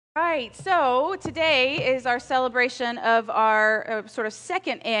Right, so today is our celebration of our sort of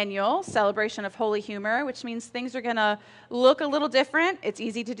second annual celebration of Holy Humor, which means things are going to look a little different. It's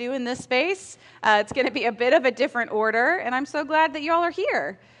easy to do in this space. It's going to be a bit of a different order, and I'm so glad that y'all are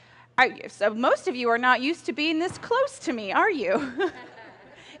here. So most of you are not used to being this close to me, are you?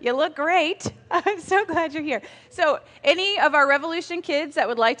 You look great. I'm so glad you're here. So any of our Revolution kids that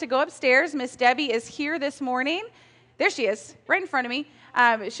would like to go upstairs, Miss Debbie is here this morning. There she is, right in front of me.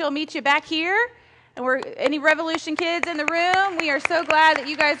 She'll meet you back here. And any Revolution kids in the room, we are so glad that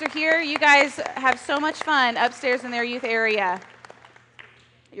you guys are here. You guys have so much fun upstairs in their youth area.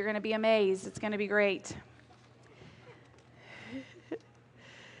 You're going to be amazed. It's going to be great.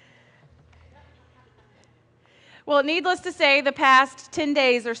 Well, needless to say, the past 10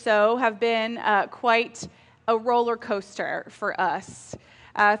 days or so have been quite a roller coaster for us.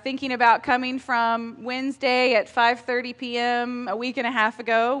 Thinking about coming from Wednesday at 5:30 p.m. a week and a half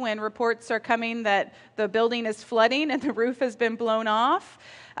ago when reports are coming that the building is flooding and the roof has been blown off,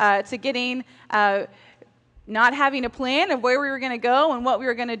 to getting not having a plan of where we were going to go and what we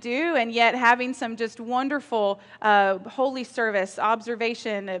were going to do, and yet having some just wonderful holy service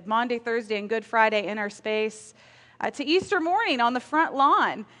observation of Maundy, Thursday, and Good Friday in our space, to Easter morning on the front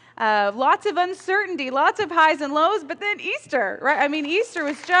lawn. Lots of uncertainty, lots of highs and lows, but then Easter, right? I mean, Easter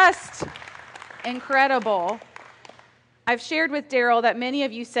was just incredible. I've shared with Daryl that many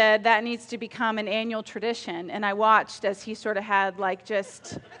of you said that needs to become an annual tradition, and I watched as he sort of had like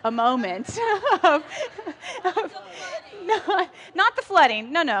just a moment of no, not the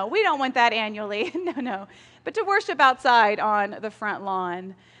flooding. No, we don't want that annually. No, but to worship outside on the front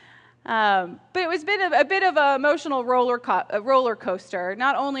lawn. But it was a bit of an emotional roller coaster,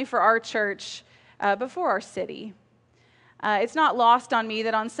 not only for our church, but for our city. It's not lost on me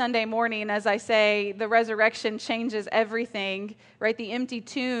that on Sunday morning, as I say, the resurrection changes everything, right? The empty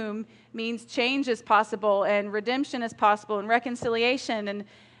tomb means change is possible, and redemption is possible, and reconciliation,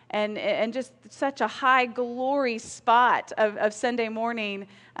 and just such a high glory spot of Sunday morning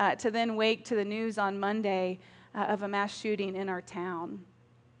to then wake to the news on Monday of a mass shooting in our town.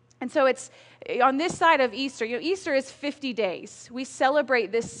 And so it's on this side of Easter. Easter is 50 days. We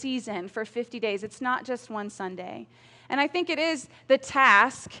celebrate this season for 50 days. It's not just one Sunday. And I think it is the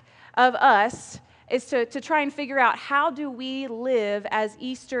task of us is to try and figure out how do we live as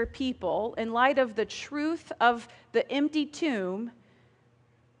Easter people in light of the truth of the empty tomb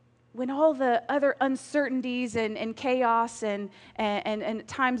when all the other uncertainties and chaos and at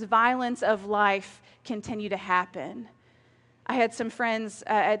times violence of life continue to happen. I had some friends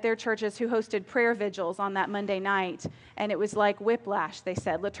at their churches who hosted prayer vigils on that Monday night, and it was like whiplash, they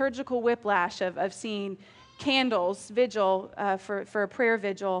said, liturgical whiplash of seeing candles, vigil for a prayer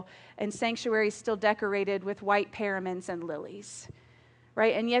vigil, and sanctuaries still decorated with white paraments and lilies,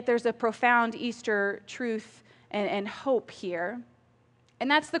 right? And yet there's a profound Easter truth and hope here. And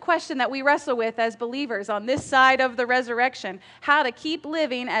that's the question that we wrestle with as believers on this side of the resurrection, how to keep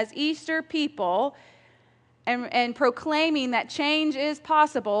living as Easter people and proclaiming that change is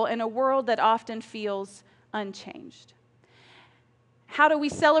possible in a world that often feels unchanged. How do we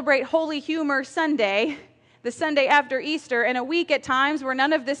celebrate Holy Humor Sunday, the Sunday after Easter, in a week at times where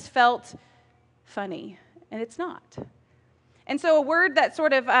none of this felt funny? And it's not. And so a word that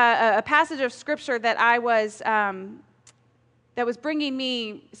sort of a passage of Scripture that that was bringing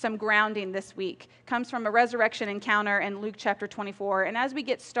me some grounding this week comes from a resurrection encounter in Luke chapter 24. And as we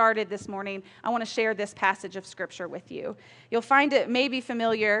get started this morning, I want to share this passage of Scripture with you. You'll find it maybe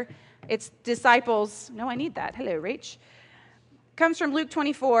familiar. It's disciples. No, I need that. Hello, Rach. It comes from Luke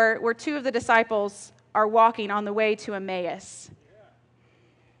 24, where two of the disciples are walking on the way to Emmaus.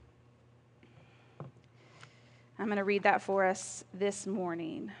 I'm going to read that for us this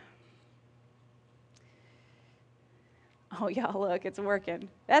morning. Oh, y'all, look, it's working.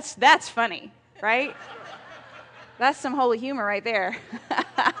 That's funny, right? That's some holy humor right there.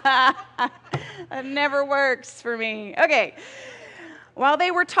 That never works for me. Okay. While they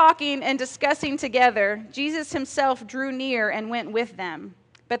were talking and discussing together, Jesus himself drew near and went with them.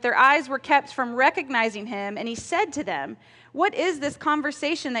 But their eyes were kept from recognizing him, and he said to them, "What is this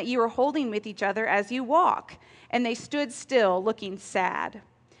conversation that you are holding with each other as you walk?" And they stood still, looking sad.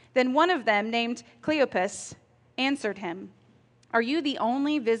 Then one of them, named Cleopas, answered him, "Are you the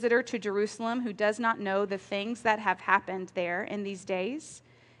only visitor to Jerusalem who does not know the things that have happened there in these days?"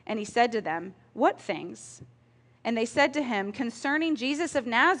 And he said to them, "What things?" And they said to him, "Concerning Jesus of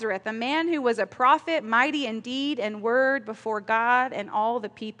Nazareth, a man who was a prophet, mighty in deed and word before God and all the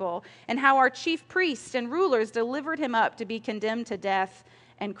people, and how our chief priests and rulers delivered him up to be condemned to death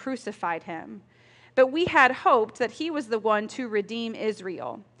and crucified him. But we had hoped that he was the one to redeem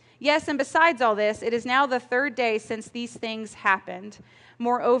Israel. Yes, and besides all this, it is now the third day since these things happened.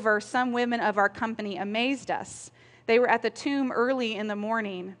 Moreover, some women of our company amazed us. They were at the tomb early in the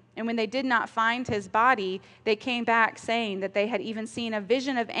morning, and when they did not find his body, they came back saying that they had even seen a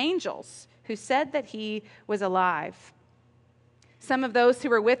vision of angels who said that he was alive. Some of those who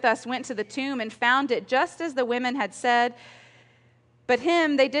were with us went to the tomb and found it just as the women had said, but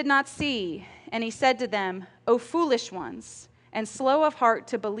him they did not see. And he said to them, O foolish ones, and slow of heart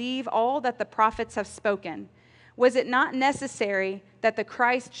to believe all that the prophets have spoken. Was it not necessary that the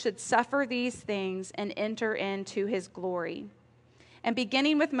Christ should suffer these things and enter into his glory? And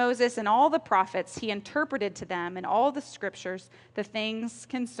beginning with Moses and all the prophets, he interpreted to them in all the scriptures the things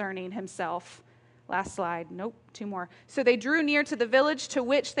concerning himself. Last slide. Nope, two more. So they drew near to the village to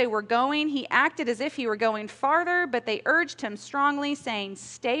which they were going. He acted as if he were going farther, but they urged him strongly, saying,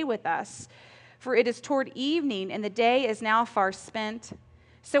 Stay with us, for it is toward evening, and the day is now far spent.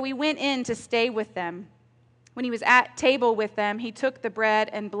 So he went in to stay with them. When he was at table with them, he took the bread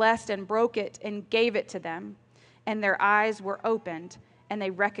and blessed and broke it and gave it to them. And their eyes were opened, and they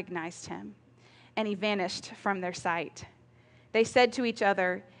recognized him. And he vanished from their sight. They said to each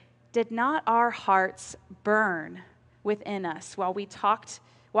other, Did not our hearts burn within us while he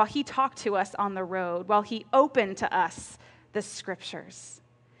talked to us on the road, while he opened to us the scriptures?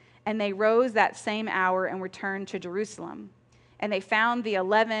 And they rose that same hour and returned to Jerusalem. And they found the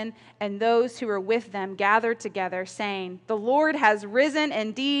 11 and those who were with them gathered together, saying, The Lord has risen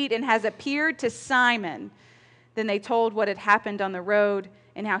indeed and has appeared to Simon. Then they told what had happened on the road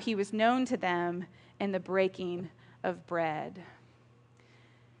and how he was known to them in the breaking of bread.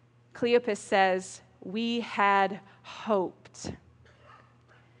 Cleopas says, We had hoped.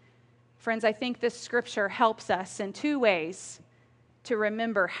 Friends, I think this scripture helps us in two ways to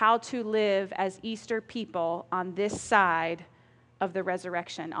remember how to live as Easter people on this side of the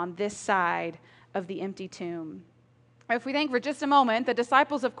resurrection, on this side of the empty tomb. If we think for just a moment, the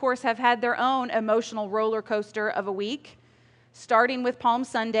disciples, of course, have had their own emotional roller coaster of a week, starting with Palm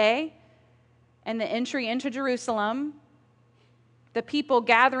Sunday and the entry into Jerusalem, the people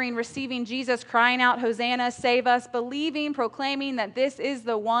gathering, receiving Jesus, crying out, Hosanna, save us, believing, proclaiming that this is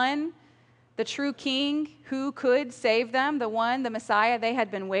the one, the true king who could save them, the one, the Messiah they had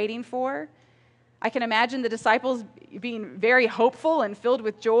been waiting for. I can imagine the disciples being very hopeful and filled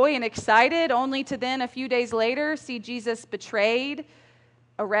with joy and excited, only to then a few days later see Jesus betrayed,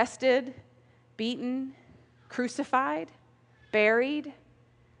 arrested, beaten, crucified, buried.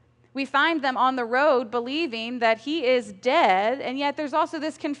 We find them on the road believing that he is dead, and yet there's also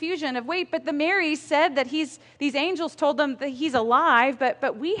this confusion of, wait, but the Marys said that these angels told them that he's alive,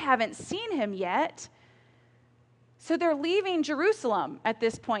 but we haven't seen him yet. So they're leaving Jerusalem at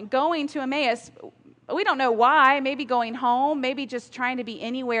this point, going to Emmaus. We don't know why, maybe going home, maybe just trying to be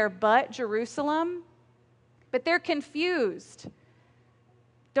anywhere but Jerusalem. But they're confused.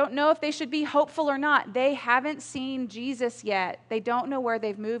 Don't know if they should be hopeful or not. They haven't seen Jesus yet. They don't know where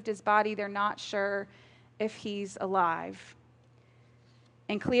they've moved his body. They're not sure if he's alive.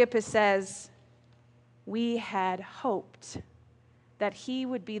 And Cleopas says, we had hoped that he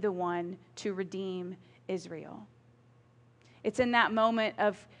would be the one to redeem Israel. It's in that moment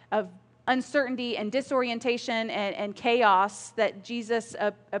of uncertainty and disorientation and chaos that Jesus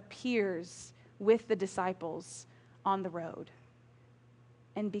appears with the disciples on the road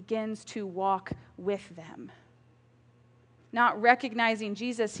and begins to walk with them. Not recognizing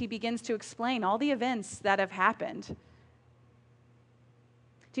Jesus, he begins to explain all the events that have happened.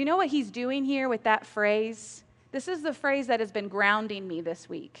 Do you know what he's doing here with that phrase? This is the phrase that has been grounding me this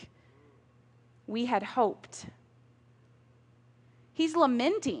week. We had hoped. He's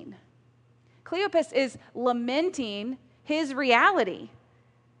lamenting. Cleopas is lamenting his reality.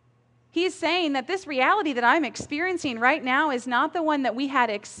 He's saying that this reality that I'm experiencing right now is not the one that we had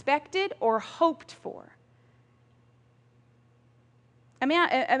expected or hoped for. I mean,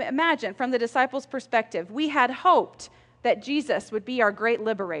 imagine from the disciples' perspective, we had hoped that Jesus would be our great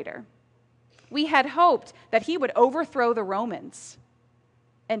liberator. We had hoped that he would overthrow the Romans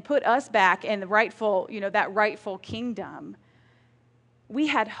and put us back in the rightful, that rightful kingdom. We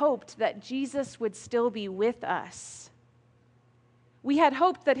had hoped that Jesus would still be with us. We had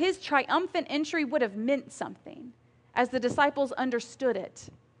hoped that his triumphant entry would have meant something, as the disciples understood it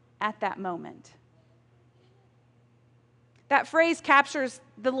at that moment. That phrase captures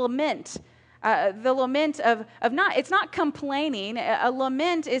the lament of not, it's not complaining. A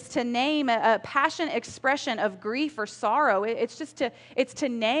lament is to name a passionate expression of grief or sorrow. It's to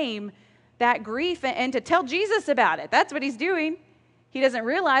name that grief and to tell Jesus about it. That's what he's doing. He doesn't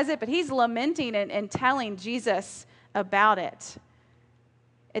realize it, but he's lamenting and telling Jesus about it.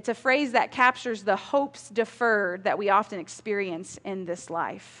 It's a phrase that captures the hopes deferred that we often experience in this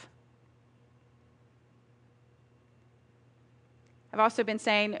life. I've also been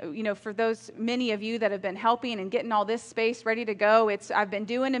saying, for those many of you that have been helping and getting all this space ready to go, I've been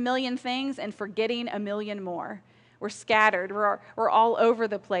doing a million things and forgetting a million more. We're scattered. We're all over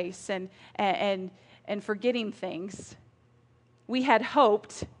the place and forgetting things. We had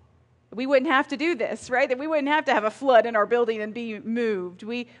hoped we wouldn't have to do this, right? That we wouldn't have to have a flood in our building and be moved.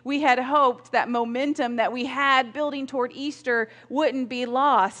 We had hoped that momentum that we had building toward Easter wouldn't be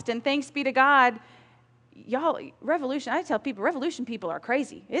lost. And thanks be to God, y'all, Revolution, I tell people, Revolution people are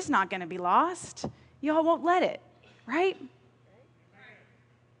crazy. It's not going to be lost. Y'all won't let it, right?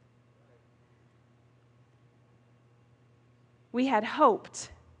 We had hoped,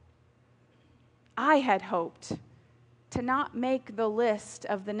 I had hoped, to not make the list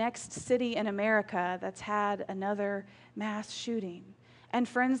of the next city in America that's had another mass shooting. And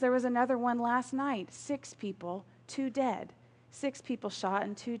friends, there was another one last night. 6 people, 2 dead. 6 people shot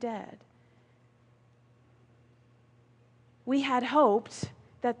and 2 dead. We had hoped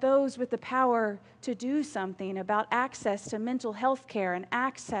that those with the power to do something about access to mental health care and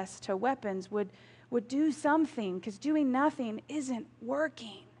access to weapons would do something, because doing nothing isn't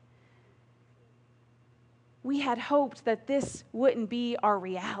working. We had hoped that this wouldn't be our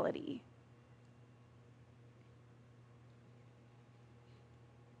reality.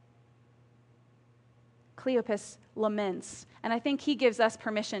 Cleopas laments, and I think he gives us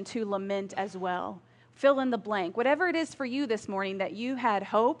permission to lament as well. Fill in the blank. Whatever it is for you this morning that you had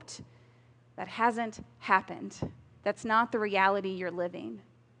hoped, that hasn't happened. That's not the reality you're living.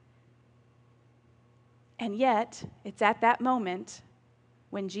 And yet, it's at that moment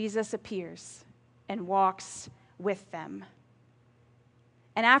when Jesus appears and walks with them.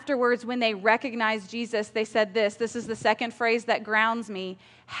 And afterwards, when they recognized Jesus, they said this is the second phrase that grounds me: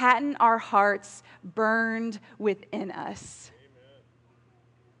 hadn't our hearts burned within us? Amen.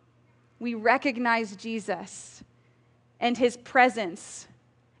 We recognize Jesus and his presence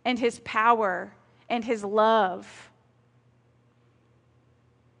and his power and his love.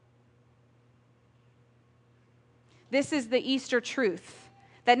 This is the Easter truth,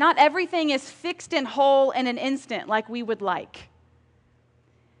 that not everything is fixed and whole in an instant like we would like.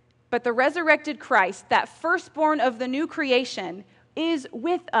 But the resurrected Christ, that firstborn of the new creation, is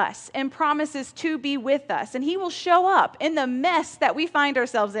with us and promises to be with us. And he will show up in the mess that we find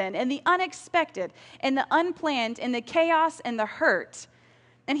ourselves in the unexpected, in the unplanned, in the chaos and the hurt.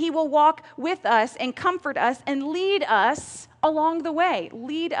 And he will walk with us and comfort us and lead us along the way,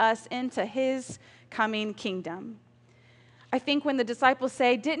 lead us into his coming kingdom. I think when the disciples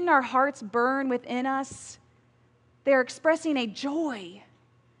say, didn't our hearts burn within us? They're expressing a joy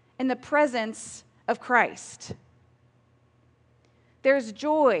in the presence of Christ. There's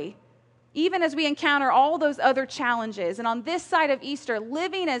joy, even as we encounter all those other challenges. And on this side of Easter,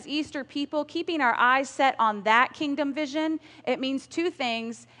 living as Easter people, keeping our eyes set on that kingdom vision, it means 2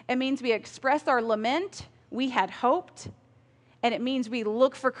 things. It means we express our lament, we had hoped, and it means we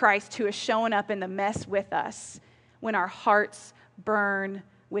look for Christ who is showing up in the mess with us when our hearts burn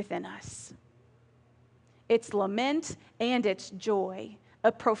within us. It's lament and it's joy,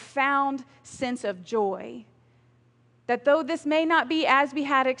 a profound sense of joy. That though this may not be as we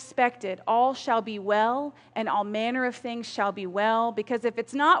had expected, all shall be well, and all manner of things shall be well, because if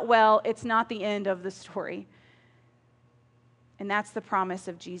it's not well, it's not the end of the story. And that's the promise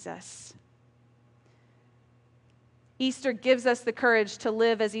of Jesus. Easter gives us the courage to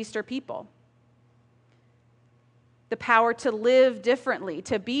live as Easter people. The power to live differently,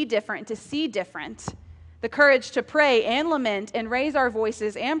 to be different, to see different. The courage to pray and lament and raise our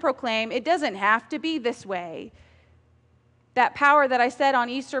voices and proclaim, it doesn't have to be this way. That power that I said on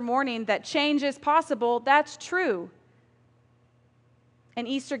Easter morning, that change is possible, that's true. And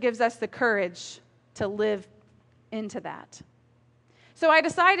Easter gives us the courage to live into that. So I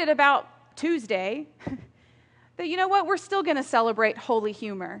decided about Tuesday that, you know what, we're still going to celebrate Holy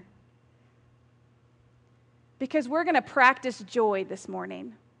Humor. Because we're going to practice joy this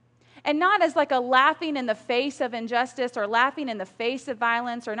morning. And not as like a laughing in the face of injustice or laughing in the face of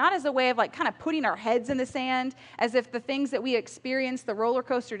violence, or not as a way of like kind of putting our heads in the sand as if the things that we experience, the roller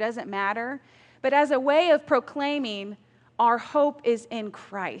coaster, doesn't matter, but as a way of proclaiming our hope is in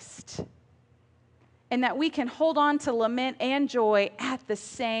Christ. And that we can hold on to lament and joy at the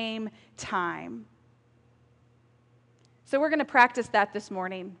same time. So we're going to practice that this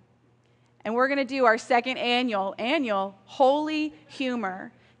morning. And we're going to do our second annual Holy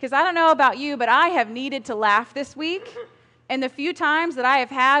Humor. Because I don't know about you, but I have needed to laugh this week. And the few times that I have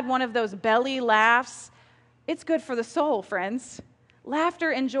had one of those belly laughs, it's good for the soul, friends.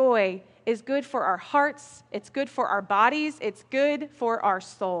 Laughter and joy is good for our hearts, it's good for our bodies, it's good for our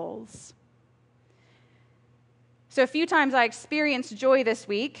souls. So a few times I experienced joy this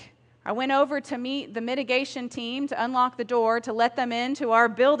week. I went over to meet the mitigation team to unlock the door to let them into our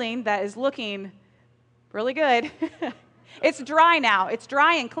building that is looking really good. It's dry now. It's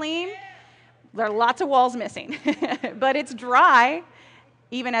dry and clean. There are lots of walls missing, but it's dry.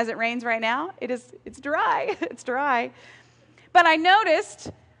 Even as it rains right now, it's dry. It's dry. But I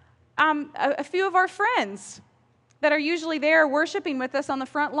noticed a few of our friends that are usually there worshiping with us on the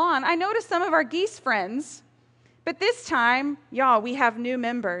front lawn. I noticed some of our geese friends, but this time, y'all, we have new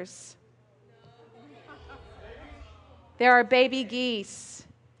members. There are baby geese.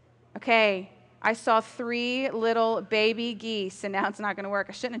 Okay, I saw 3 little baby geese, and now it's not going to work.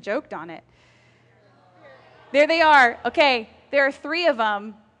 I shouldn't have joked on it. There they are. Okay, there are 3 of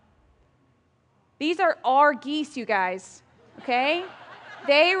them. These are our geese, you guys. Okay?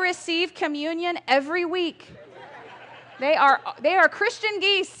 They receive communion every week. They are Christian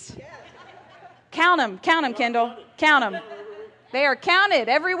geese. Count them, Kendall. Count them. They are counted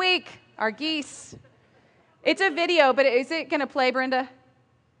every week, our geese. It's a video, but is it going to play, Brenda?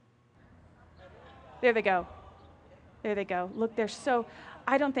 There they go. There they go. Look, they're so,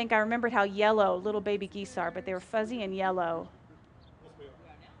 I don't think I remembered how yellow little baby geese are, but they were fuzzy and yellow.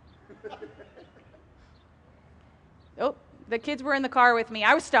 Oh, the kids were in the car with me.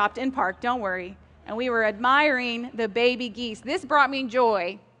 I was stopped in park, don't worry. And we were admiring the baby geese. This brought me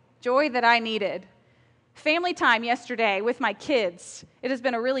joy that I needed. Family time yesterday with my kids. It has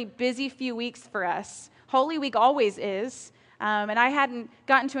been a really busy few weeks for us. Holy Week always is. And I hadn't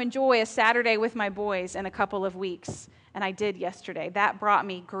gotten to enjoy a Saturday with my boys in a couple of weeks. And I did yesterday. That brought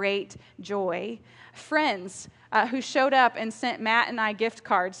me great joy. Friends who showed up and sent Matt and I gift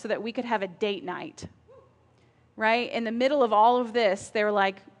cards so that we could have a date night. Right? In the middle of all of this, they were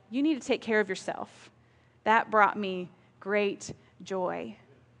like, you need to take care of yourself. That brought me great joy.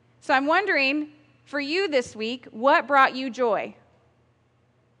 So I'm wondering, for you this week, what brought you joy?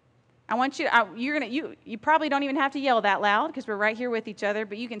 I want you to, you probably don't even have to yell that loud because we're right here with each other,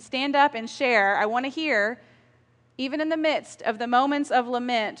 but you can stand up and share. I want to hear, even in the midst of the moments of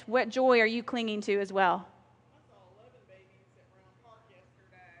lament, what joy are you clinging to as well? I saw 11 babies at Round Park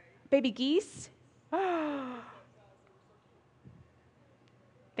yesterday. Baby geese?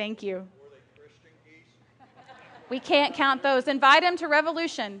 Thank you. Were they Christian geese? We can't count those. Invite them to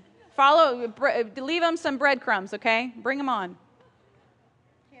Revolution. Leave them some breadcrumbs, okay? Bring them on.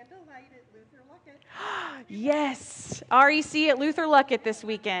 Candlelight at Luther Luckett. Yes. REC at Luther Luckett this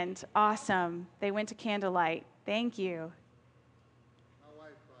weekend. Awesome. They went to Candlelight. Thank you. My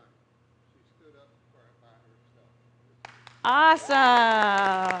wife, she stood up by herself.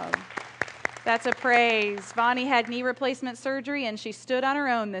 Awesome. That's a praise. Vonnie had knee replacement surgery, and she stood on her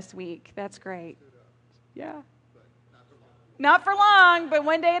own this week. That's great. Yeah. Not for long, but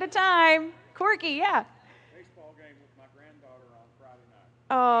one day at a time. Corky, yeah. Baseball game with my granddaughter on Friday night.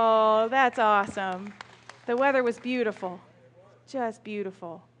 Oh, that's awesome. The weather was beautiful. Just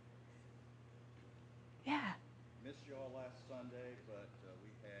beautiful. Yeah. Missed you all last Sunday, but we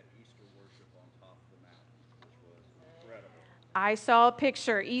had Easter worship on top of the mountain, which was incredible. I saw a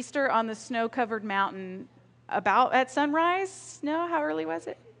picture, Easter on the snow-covered mountain, about at sunrise? No, how early was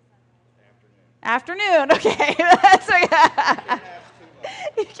it? Afternoon. Okay. So, yeah.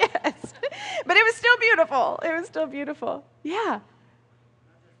 Yes. But it was still beautiful. It was still beautiful. Yeah.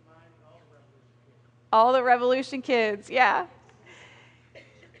 All the Revolution kids. Yeah.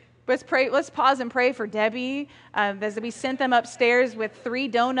 Let's pray. Let's pause and pray for Debbie as we sent them upstairs with 3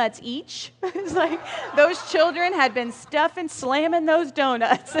 donuts each. It's like those children had been stuffing, slamming those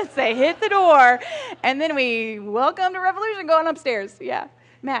donuts since they hit the door. And then we welcome to Revolution going upstairs. Yeah.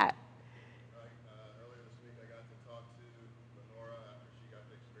 Matt. Earlier this week, I got to talk to Lenora after she got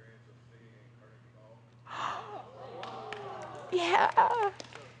the experience of singing in Carnegie Hall. Yeah. I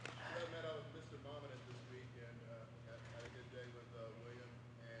met up with Mr. Mominus this week and had a good day with William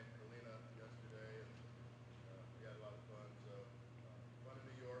and Kalina yesterday. And we had a lot of fun. So, fun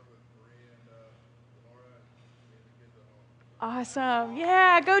in New York with Marie and Lenora and me and the kids at home. Awesome.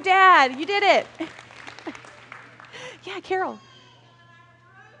 Yeah, go Dad. You did it. Yeah, Carol.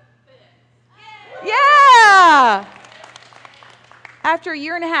 Yeah. After a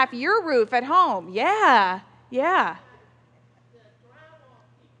year and a half, your roof at home. Yeah. Yeah.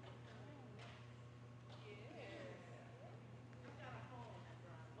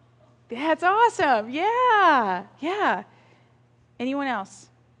 That's awesome. Yeah. Yeah. Anyone else?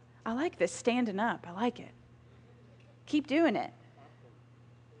 I like this standing up. I like it. Keep doing it.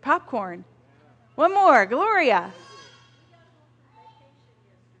 Popcorn. One more. Gloria.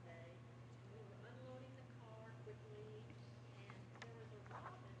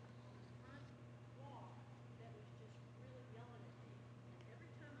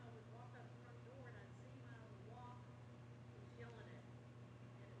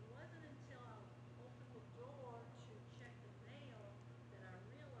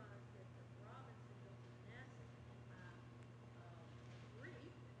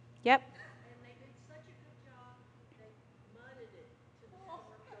 Yep. And they did such a good job, they mudded it to the front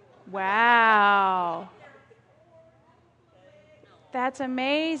door. Wow. That's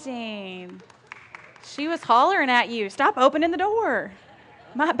amazing. She was hollering at you, stop opening the door.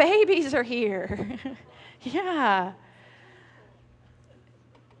 My babies are here. Yeah.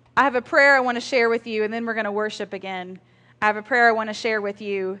 I have a prayer I want to share with you, and then we're going to worship again. I have a prayer I want to share with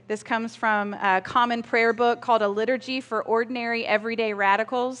you. This comes from a common prayer book called A Liturgy for Ordinary Everyday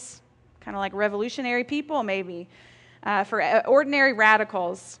Radicals, kind of like revolutionary people, maybe, for ordinary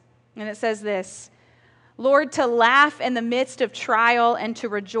radicals. And it says this: Lord, to laugh in the midst of trial and to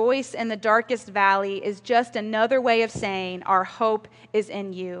rejoice in the darkest valley is just another way of saying our hope is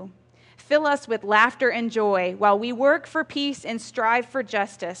in you. Fill us with laughter and joy while we work for peace and strive for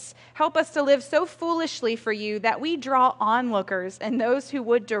justice. Help us to live so foolishly for you that we draw onlookers and those who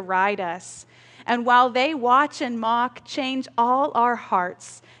would deride us. And while they watch and mock, change all our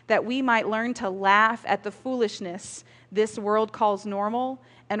hearts that we might learn to laugh at the foolishness this world calls normal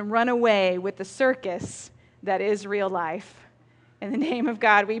and run away with the circus that is real life. In the name of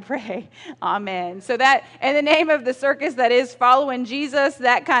God we pray. Amen. So that, in the name of the circus that is following Jesus,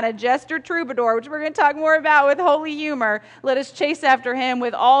 that kind of jester troubadour, which we're going to talk more about with holy humor, let us chase after him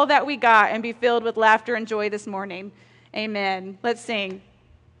with all that we got and be filled with laughter and joy this morning. Amen. Let's sing.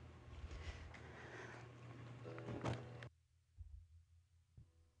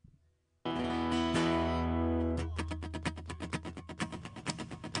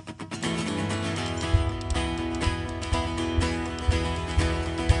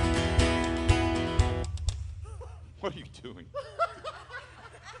 What are you doing?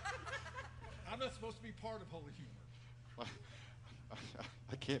 I'm not supposed to be part of Holy Humor.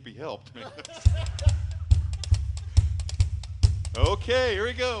 I can't be helped, man. Okay, here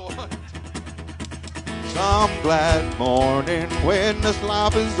we go. Some glad morning when this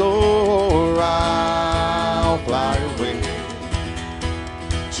life is over, I'll fly away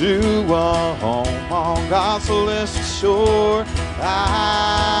to a home on God's celestial shore.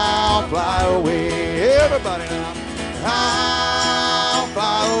 I'll fly away. Everybody now. I'll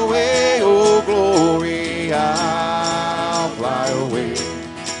fly away, oh glory, I'll fly away.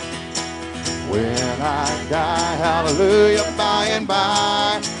 When I die, hallelujah, by and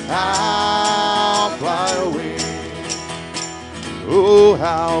by, I'll fly away. Oh,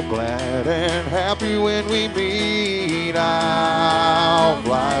 how glad and happy when we meet, I'll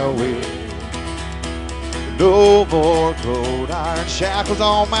fly away. No more cold iron shackles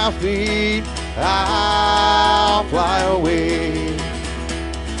on my feet, I'll fly away.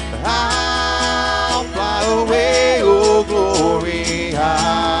 I'll fly away, oh glory,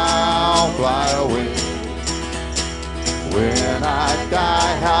 I'll fly away. When I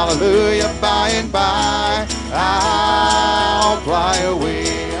die, hallelujah, by and by, I'll fly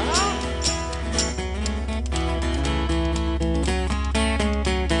away.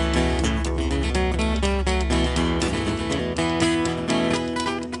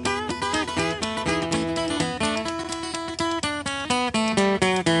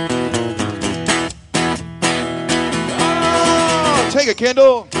 Take it,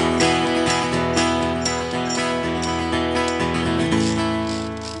 Kendall.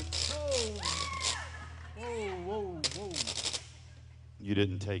 Whoa. You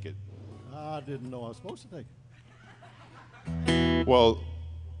didn't take it. I didn't know I was supposed to take it. Well,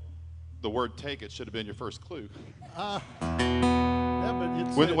 the word take it should have been your first clue. Yeah, but it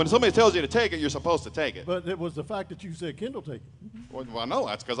said, When somebody tells you to take it, you're supposed to take it. but it was the fact that you said Kendall take it. Well, I know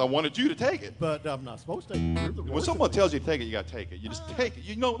that's because I wanted you to take it. But I'm not supposed to take it. You're the When worship someone leader. tells you to take it, you got to take it. You just take it.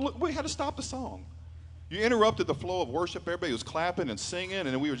 You know, look, we had to stop the song. You interrupted the flow of worship. Everybody was clapping and singing,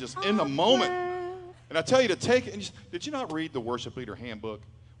 and we were just in the moment. And I tell you to take it. And did you not read the worship leader handbook?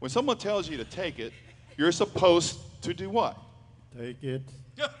 When someone tells you to take it, you're supposed to do what? Take it.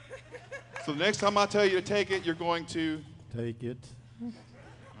 So the next time I tell you to take it, you're going to? Take it. All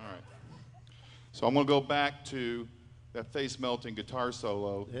right. So I'm going to go back to that face-melting guitar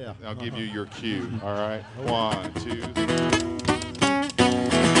solo. Yeah. And I'll give you your cue. All right. 1, 2, 3.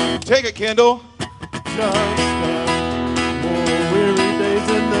 Take it, Kendall. Just more weary days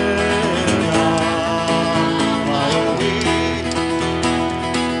and then I'll fly away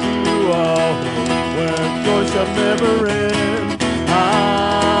to a home where joy shall never end.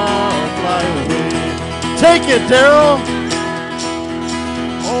 I'll fly away. Take it, Daryl.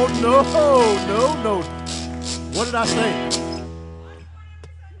 Oh no. What did I say?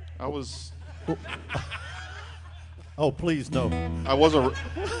 I was. Oh, please no. I wasn't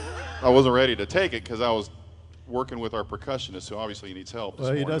ready to take it because I was working with our percussionist, who obviously needs help.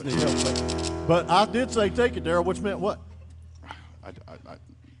 Well, he does need help. But I did say take it, Daryl, which meant what?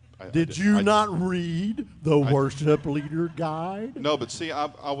 Did you not read the worship leader guide? No, but see,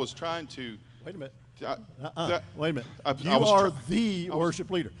 I was trying to. Wait a minute. that- Wait a minute. I You was are try- the worship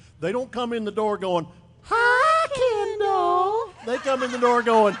leader. They don't come in the door going, "Hi, Kendall." They come in the door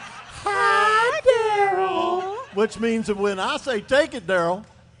going, "Hi, Daryl." Which means that when I say, "Take it, Daryl,"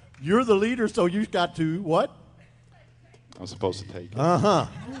 you're the leader, so you've got to what? I'm supposed to take it.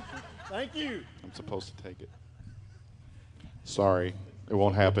 Thank you. I'm supposed to take it. Sorry, it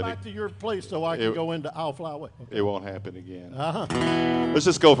won't happen. Back to your place so I can go into I'll Fly Away. Okay. It won't happen again. Let's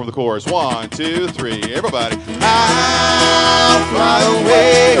just go from the chorus. 1, 2, 3. Everybody. I'll fly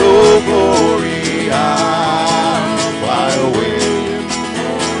away, oh glory. I'll fly away.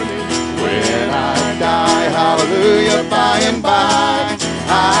 When I die, hallelujah, by and by.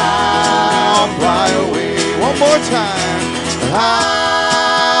 I'll fly away. One more time.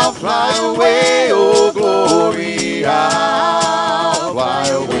 I'll fly away, oh glory. I'll fly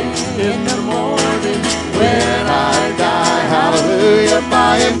away. In the morning, When I die, hallelujah,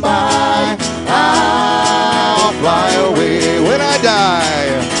 by and by, I'll fly away. When I die,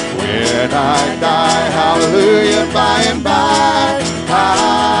 hallelujah, by and by,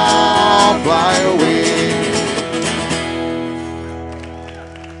 I'll fly away.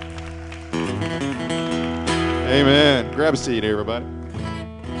 Amen. Grab a seat, everybody.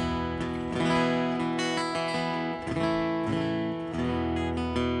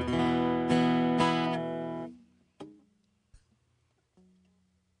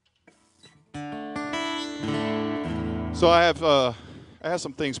 So I have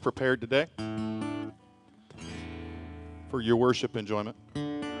some things prepared today for your worship enjoyment.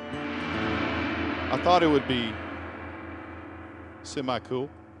 I thought it would be semi-cool.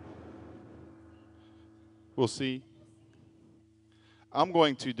 We'll see. I'm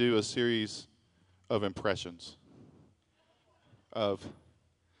going to do a series of impressions of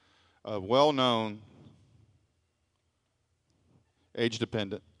well-known,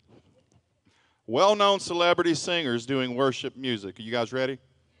 age-dependent, well-known celebrity singers doing worship music. Are you guys ready?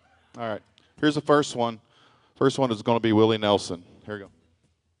 All right. Here's the first one. First one is going to be Willie Nelson. Here we go.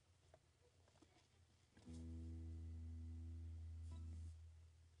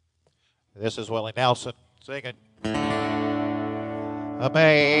 This is Willie Nelson singing.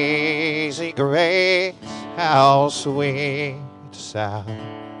 Amazing grace, how sweet the sound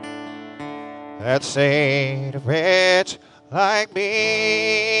that saved a wretch like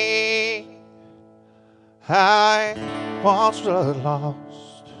me. I once was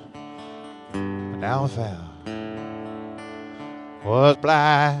lost, but now I'm found. Was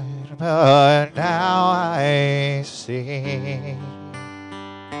blind, but now I see.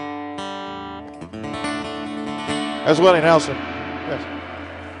 That's Willie Nelson. Yes.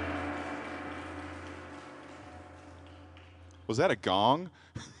 Was that a gong?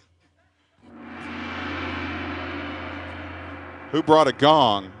 Who brought a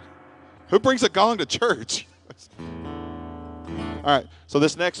gong? Who brings a gong to church? All right, so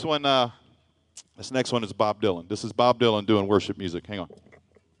this next one is Bob Dylan. This is Bob Dylan doing worship music. Hang on.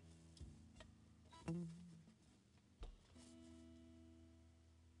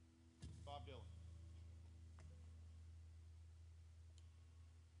 Bob Dylan.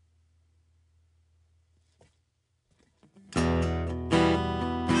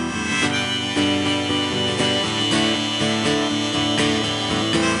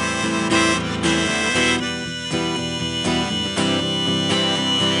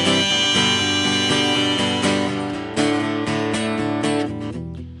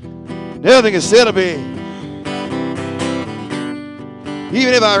 Nothing can settle me.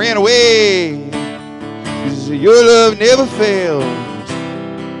 Even if I ran away, 'cause your love never fails.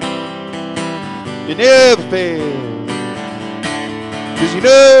 It never fails. 'Cause you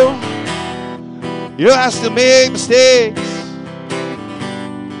know I still make mistakes.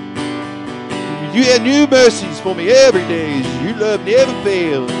 You have new mercies for me every day. Your love never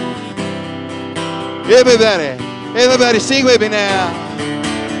fails. Everybody sing with me now.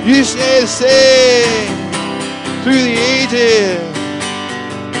 You stay the same through the ages.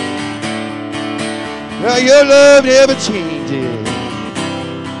 Well, your love never changes.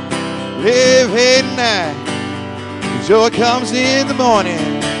 Every night, joy comes in the morning.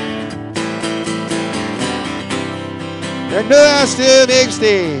 I know I still make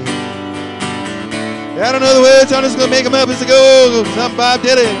mistakes. I don't know the words, I'm just going to make them up as I go. I'm Bob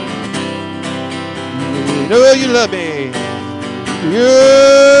Dylan. You know you love me.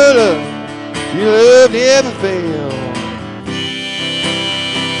 Your love never fails.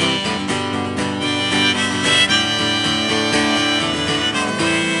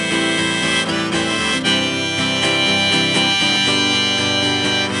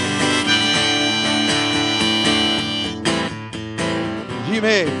 You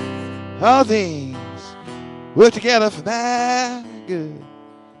made all things work together for my good.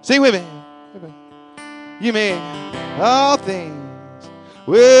 Sing with me. You made all things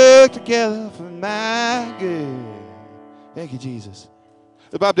work together for my good. Thank you, Jesus.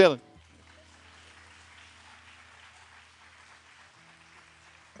 Bob Dylan.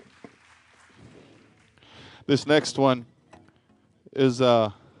 This next one is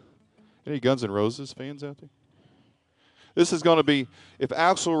any Guns N' Roses fans out there? This is going to be, if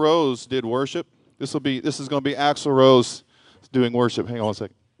Axl Rose did worship, this is going to be Axl Rose doing worship. Hang on a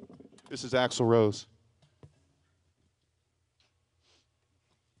second. This is Axl Rose.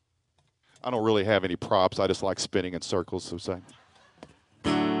 I don't really have any props. I just like spinning in circles. So say.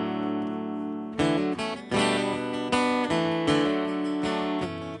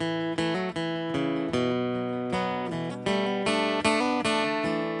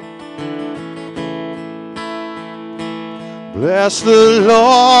 Bless the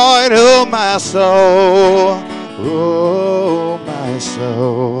Lord, oh my soul, oh my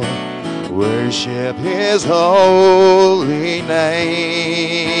soul. Worship His holy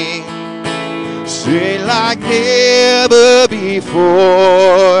name. Sing like never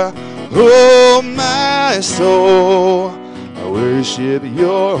before, oh my soul. I worship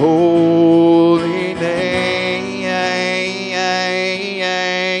Your holy name.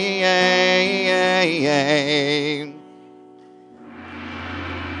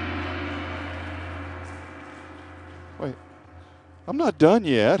 Wait, I'm not done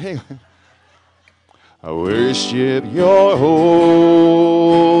yet. Hang on. I worship Your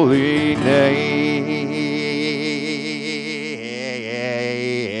holy name.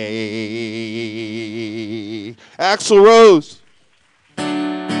 Axl Rose. All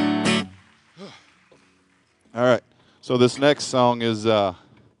right. So this next song is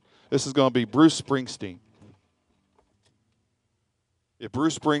this is going to be Bruce Springsteen. If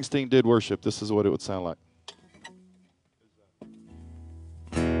Bruce Springsteen did worship, this is what it would sound like.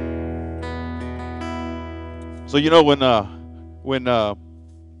 So you know when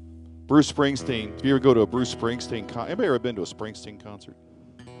Bruce Springsteen, if you ever go to a Bruce Springsteen concert, anybody ever been to a Springsteen concert?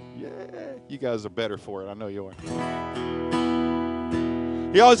 Yeah, you guys are better for it. I know you are.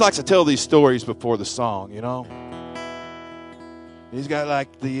 He always likes to tell these stories before the song, you know. He's got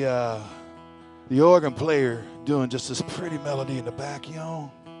like the organ player doing just this pretty melody in the back, you know.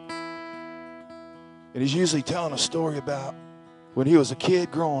 And he's usually telling a story about when he was a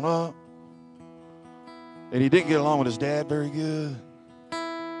kid growing up. And he didn't get along with his dad very good.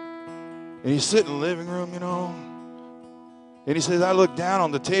 And he's sitting in the living room, you know. And he says, I looked down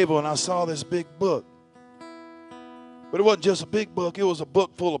on the table and I saw this big book. But it wasn't just a big book, it was a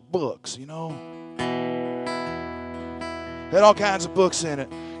book full of books, you know. Had all kinds of books in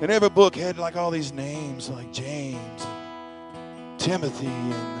it. And every book had like all these names like James and Timothy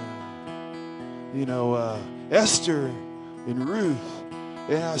and, Esther and Ruth.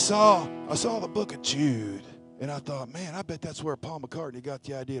 And I saw the book of Jude. And I thought, man, I bet that's where Paul McCartney got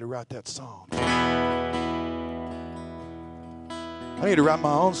the idea to write that song. I need to write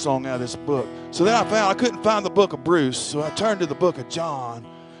my own song out of this book. So then I couldn't find the book of Bruce, so I turned to the book of John,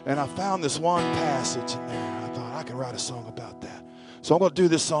 and I found this one passage in there. I thought, I can write a song about that. So I'm going to do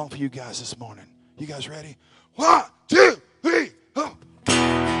this song for you guys this morning. You guys ready? 1, 2, 3, go.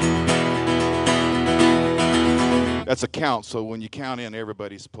 That's a count, so when you count in,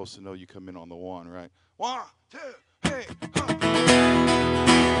 everybody's supposed to know you come in on the 1, right? 1, 2, 3, go.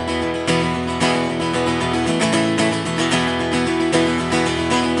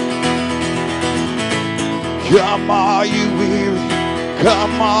 Come all you weary,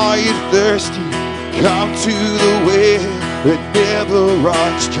 come all you thirsty, come to the well that never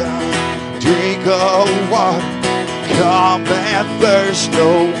runs dry. Drink of water, come and thirst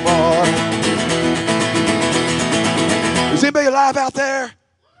no more. Is anybody alive out there?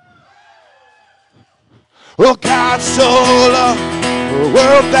 Oh, God so loved the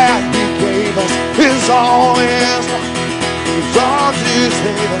world that He gave us His only Son, His all to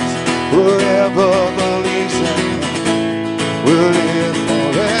save us. Whoever believes in Him will live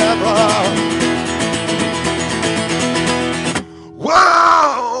forever.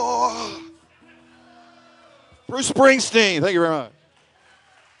 Wow! Bruce Springsteen, thank you very much.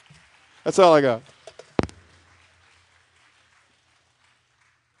 That's all I got.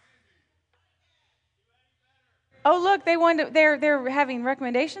 Oh, look, they're having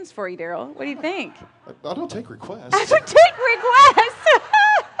recommendations for you, Daryl. What do you think? I don't take requests. I would take requests.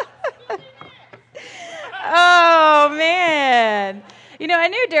 Oh, man. You know, I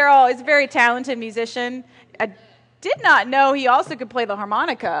knew Daryl is a very talented musician. did not know he also could play the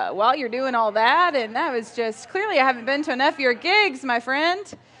harmonica while you're doing all that. And that was just, clearly I haven't been to enough of your gigs, my friend.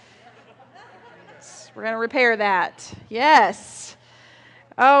 We're going to repair that. Yes.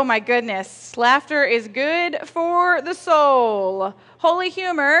 Oh, my goodness. Laughter is good for the soul. Holy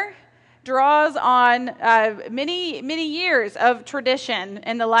humor draws on many, many years of tradition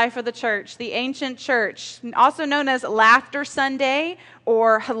in the life of the church, the ancient church, also known as Laughter Sunday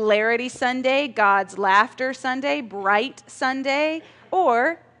or Hilarity Sunday, God's Laughter Sunday, Bright Sunday,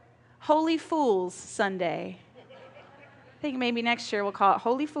 or Holy Fools Sunday. I think maybe next year we'll call it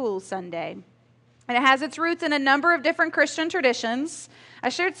Holy Fools Sunday. And it has its roots in a number of different Christian traditions. I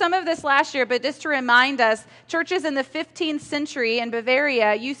shared some of this last year, but just to remind us, churches in the 15th century in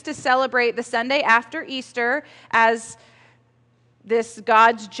Bavaria used to celebrate the Sunday after Easter as this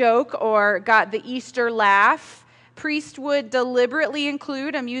God's joke or the Easter laugh. Priests would deliberately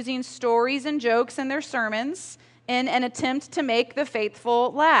include amusing stories and jokes in their sermons in an attempt to make the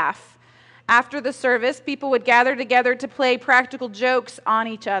faithful laugh. After the service, people would gather together to play practical jokes on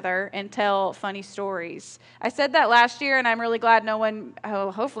each other and tell funny stories. I said that last year, and I'm really glad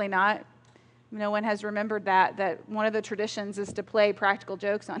hopefully not, no one has remembered that one of the traditions is to play practical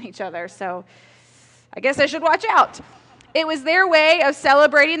jokes on each other. So I guess I should watch out. It was their way of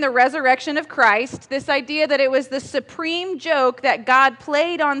celebrating the resurrection of Christ, this idea that it was the supreme joke that God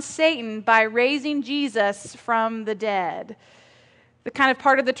played on Satan by raising Jesus from the dead. The kind of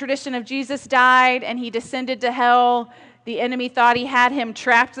part of the tradition of Jesus died and he descended to hell. The enemy thought he had him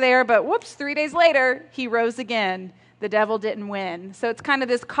trapped there, but whoops, 3 days later, he rose again. The devil didn't win. So it's kind of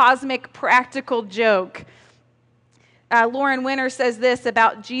this cosmic practical joke. Lauren Winner says this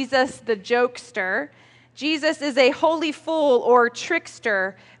about Jesus the jokester. Jesus is a holy fool or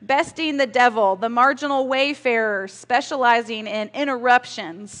trickster, besting the devil, the marginal wayfarer, specializing in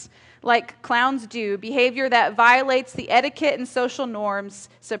interruptions, like clowns do, behavior that violates the etiquette and social norms,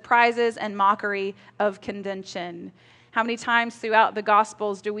 surprises and mockery of convention. How many times throughout the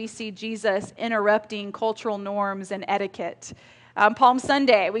Gospels do we see Jesus interrupting cultural norms and etiquette? Palm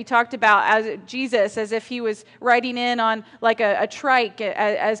Sunday, we talked about Jesus as if he was riding in on like a trike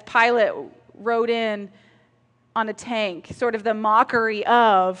as Pilate rode in on a tank, sort of the mockery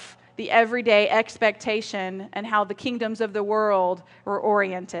of the everyday expectation and how the kingdoms of the world were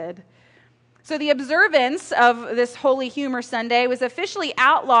oriented. So the observance of this Holy Humor Sunday was officially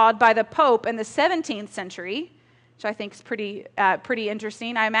outlawed by the Pope in the 17th century, which I think is pretty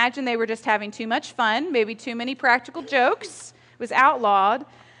interesting. I imagine they were just having too much fun, maybe too many practical jokes. It was outlawed.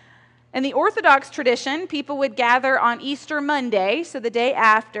 In the Orthodox tradition, people would gather on Easter Monday, so the day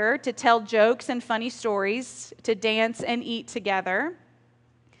after, to tell jokes and funny stories, to dance and eat together.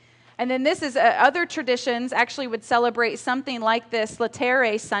 And then other traditions actually would celebrate something like this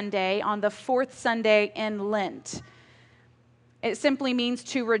Laetare Sunday on the fourth Sunday in Lent. It simply means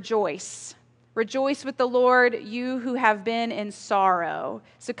to rejoice. Rejoice with the Lord, you who have been in sorrow.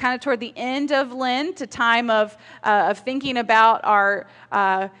 So kind of toward the end of Lent, a time of thinking about our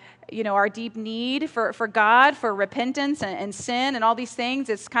deep need for God, for repentance and sin and all these things.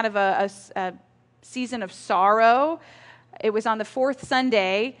 It's kind of a season of sorrow. It was on the fourth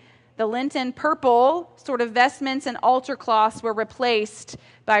Sunday. The Lenten purple sort of vestments and altar cloths were replaced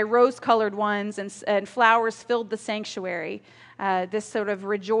by rose-colored ones, and flowers filled the sanctuary, this sort of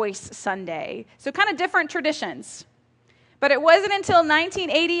Rejoice Sunday. So kind of different traditions. But it wasn't until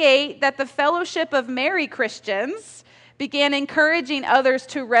 1988 that the Fellowship of Mary Christians began encouraging others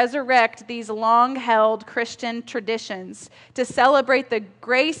to resurrect these long-held Christian traditions, to celebrate the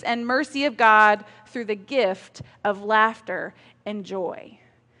grace and mercy of God through the gift of laughter and joy.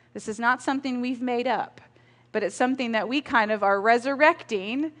 This is not something we've made up, but it's something that we kind of are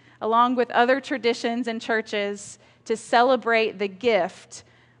resurrecting along with other traditions and churches to celebrate the gift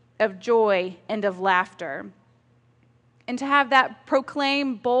of joy and of laughter. And to have that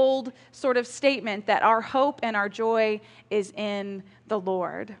proclaim bold sort of statement that our hope and our joy is in the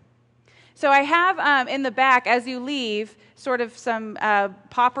Lord. So I have in the back, as you leave, sort of some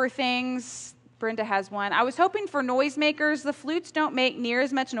popper things. Brenda has one. I was hoping for noisemakers. The flutes don't make near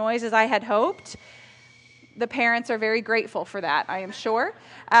as much noise as I had hoped. The parents are very grateful for that, I am sure.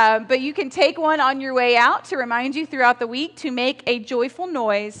 But you can take one on your way out to remind you throughout the week to make a joyful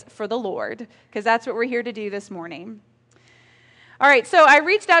noise for the Lord, because that's what we're here to do this morning. All right, so I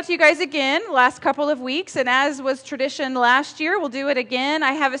reached out to you guys again last couple of weeks, and as was tradition last year, we'll do it again.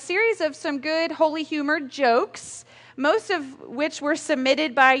 I have a series of some good Holy Humor jokes, most of which were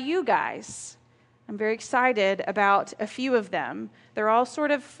submitted by you guys. I'm very excited about a few of them. They're all sort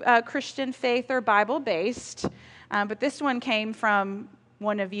of Christian faith or Bible-based, but this one came from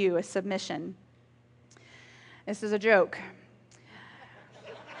one of you, a submission. This is a joke.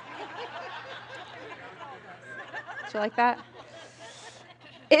 Do you like that?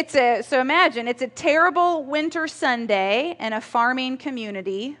 So imagine, it's a terrible winter Sunday in a farming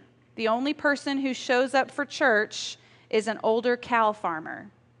community. The only person who shows up for church is an older cow farmer.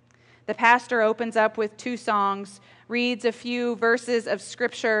 The pastor opens up with 2 songs, reads a few verses of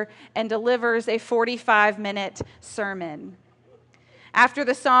scripture, and delivers a 45-minute sermon. After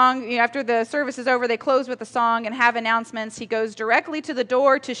the service is over, they close with a song and have announcements. He goes directly to the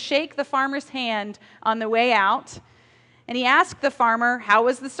door to shake the farmer's hand on the way out. And he asked the farmer, "How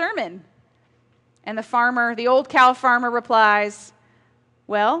was the sermon?" And the old cow farmer replies,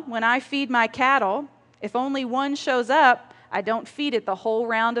 "Well, when I feed my cattle, if only one shows up, I don't feed it the whole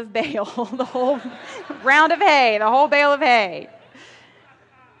round of bale, the whole round of hay, the whole bale of hay."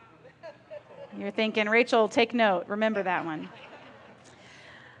 You're thinking, Rachel, take note. Remember that one.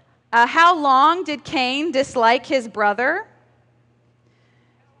 How long did Cain dislike his brother?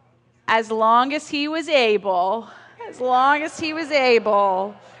 As long as he was able. As long as he was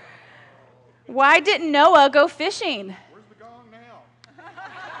able. Why didn't Noah go fishing? Where's the gong now?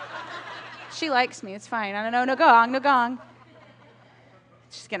 She likes me. It's fine. I don't know. No gong, no gong.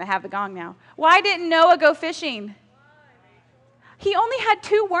 She's going to have the gong now. Why didn't Noah go fishing? He only had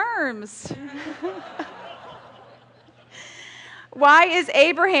 2 worms. Why is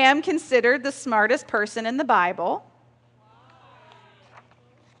Abraham considered the smartest person in the Bible?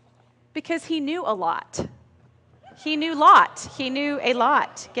 Because he knew a lot. He knew Lot. He knew a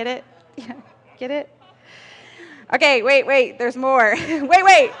lot. Get it? Yeah. Get it? Okay, wait. There's more.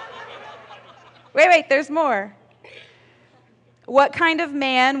 Wait. There's more. What kind of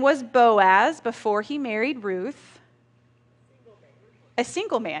man was Boaz before he married Ruth? A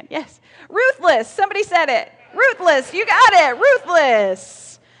single man, yes. Ruthless. Somebody said it. Ruthless. You got it.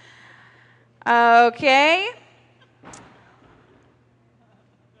 Ruthless. Okay.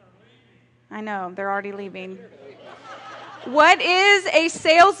 I know. They're already leaving. What is a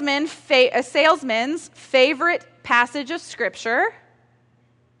salesman's favorite passage of Scripture?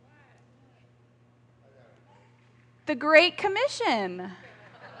 The Great Commission.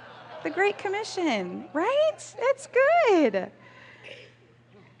 The Great Commission, right? That's good.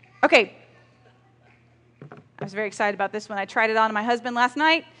 Okay. I was very excited about this one. I tried it on my husband last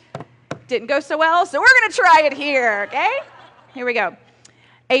night. Didn't go so well, so we're going to try it here, okay? Here we go.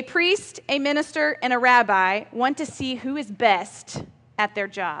 A priest, a minister, and a rabbi want to see who is best at their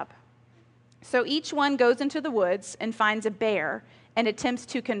job. So each one goes into the woods and finds a bear and attempts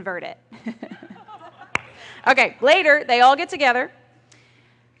to convert it. Okay, later, they all get together,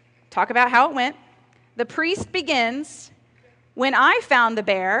 talk about how it went. The priest begins, "When I found the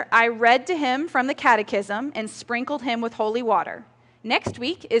bear, I read to him from the catechism and sprinkled him with holy water. Next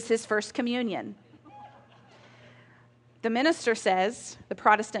week is his first communion." The minister says, the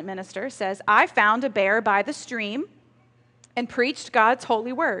Protestant minister says, "I found a bear by the stream and preached God's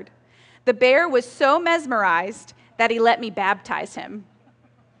holy word. The bear was so mesmerized that he let me baptize him."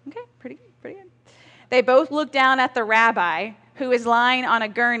 Okay, pretty good. They both look down at the rabbi, who is lying on a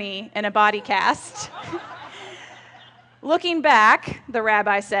gurney in a body cast. Looking back, the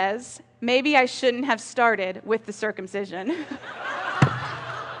rabbi says, "Maybe I shouldn't have started with the circumcision."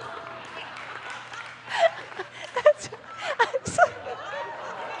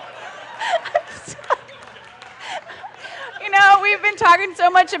 We've been talking so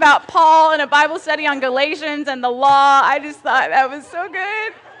much about Paul and a Bible study on Galatians and the law. I just thought that was so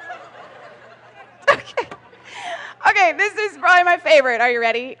good. Okay, this is probably my favorite. Are you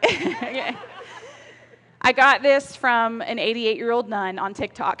ready? Okay. I got this from an 88-year-old nun on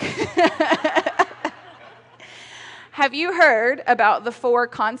TikTok. Have you heard about the 4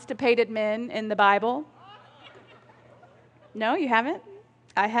 constipated men in the Bible? No, you haven't?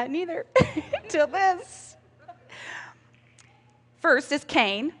 I hadn't either. Till this. First is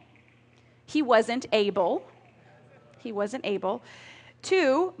Cain. He wasn't able.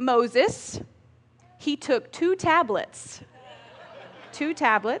 2, Moses. He took 2 tablets.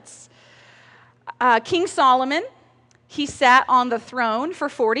 King Solomon. He sat on the throne for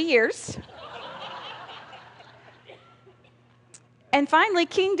 40 years. And finally,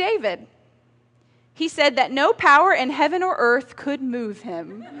 King David. He said that no power in heaven or earth could move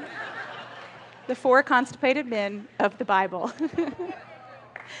him. The 4 constipated men of the Bible.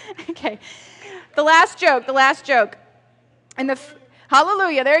 Okay. The last joke.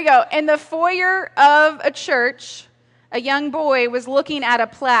 Hallelujah, there you go. In the foyer of a church, a young boy was looking at a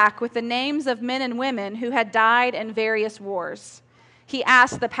plaque with the names of men and women who had died in various wars. He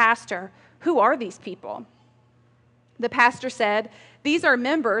asked the pastor, "Who are these people?" The pastor said, "These are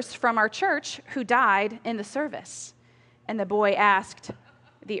members from our church who died in the service." And the boy asked,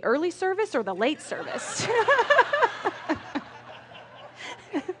 "The early service or the late service?"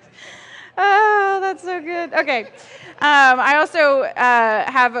 Oh, that's so good. Okay. I also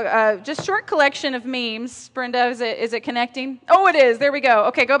have a just short collection of memes. Brenda, is it connecting? Oh, it is. There we go.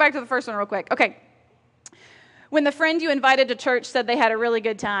 Okay, go back to the first one real quick. Okay. When the friend you invited to church said they had a really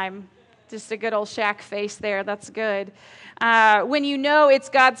good time. Just a good old shack face there. That's good. When you know it's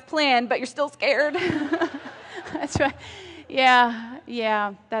God's plan, but you're still scared. That's right.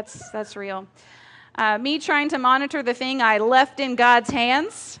 Yeah, that's real. Me trying to monitor the thing I left in God's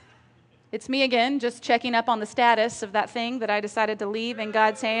hands. It's me again, just checking up on the status of that thing that I decided to leave in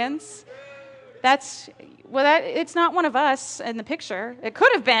God's hands. It's not one of us in the picture. It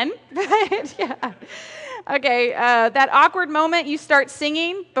could have been, but yeah. Okay, that awkward moment you start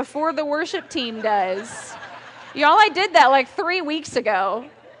singing before the worship team does. Y'all, I did that like 3 weeks ago,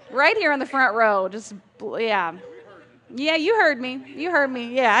 right here in the front row. Yeah, you heard me.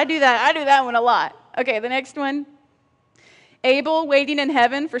 Yeah, I do that one a lot. Okay, the next one. Abel waiting in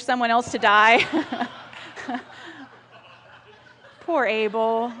heaven for someone else to die. Poor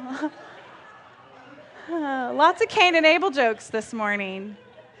Abel. Lots of Cain and Abel jokes this morning.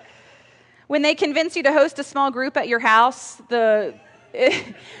 When they convince you to host a small group at your house,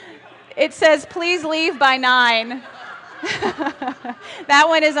 it says, "Please leave by 9." That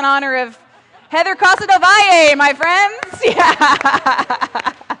one is in honor of Heather Casa del Valle, my friends.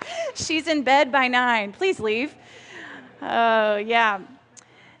 Yeah. She's in bed by 9. Please leave. Oh, yeah.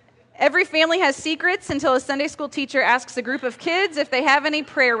 Every family has secrets until a Sunday school teacher asks a group of kids if they have any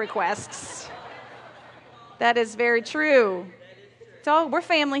prayer requests. That is very true. We're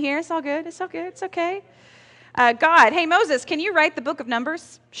family here. It's all good. It's okay. God, hey, Moses, can you write the book of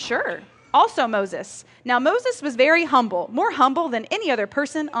Numbers? Sure. Also Moses. Now, Moses was very humble, more humble than any other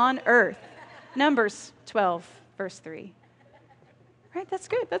person on earth. Numbers 12, verse 3. Right? That's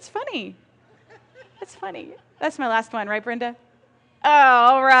good. That's funny. That's my last one, right, Brenda? Oh,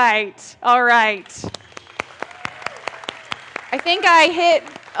 all right. I think I hit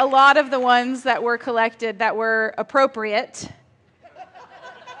a lot of the ones that were collected that were appropriate.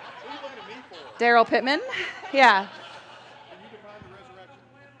 Daryl Pittman? Yeah.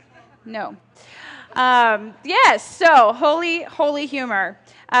 No. Yes, so holy humor.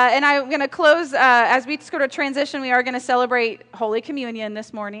 And I'm going to close, as we sort of transition, we are going to celebrate Holy Communion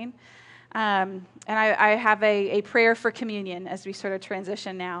this morning. And I have a prayer for communion as we sort of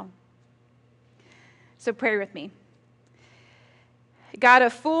transition now. So pray with me. God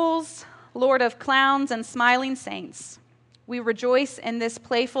of fools, Lord of clowns and smiling saints, we rejoice in this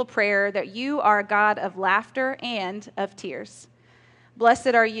playful prayer that you are a God of laughter and of tears.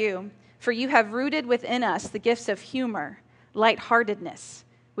 Blessed are you, for you have rooted within us the gifts of humor, lightheartedness.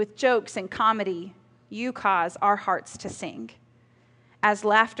 With jokes and comedy, you cause our hearts to sing, as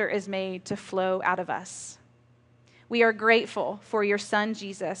laughter is made to flow out of us. We are grateful for your Son,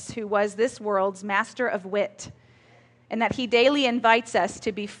 Jesus, who was this world's master of wit, and that he daily invites us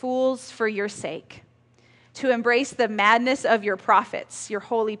to be fools for your sake, to embrace the madness of your prophets, your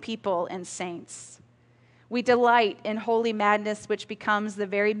holy people and saints. We delight in holy madness, which becomes the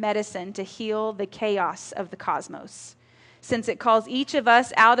very medicine to heal the chaos of the cosmos, since it calls each of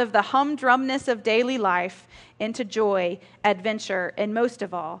us out of the humdrumness of daily life into joy, adventure, and most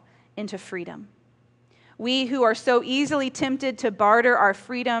of all, into freedom. We who are so easily tempted to barter our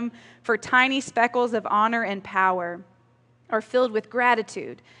freedom for tiny speckles of honor and power are filled with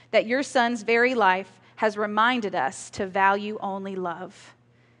gratitude that your Son's very life has reminded us to value only love,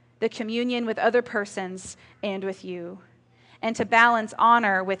 the communion with other persons and with you, and to balance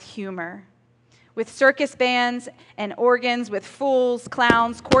honor with humor. With circus bands and organs, with fools,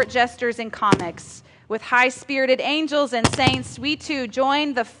 clowns, court jesters, and comics, with high-spirited angels and saints, we too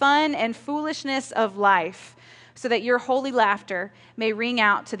join the fun and foolishness of life so that your holy laughter may ring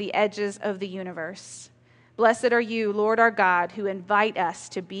out to the edges of the universe. Blessed are you, Lord our God, who invite us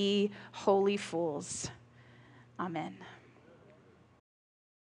to be holy fools. Amen.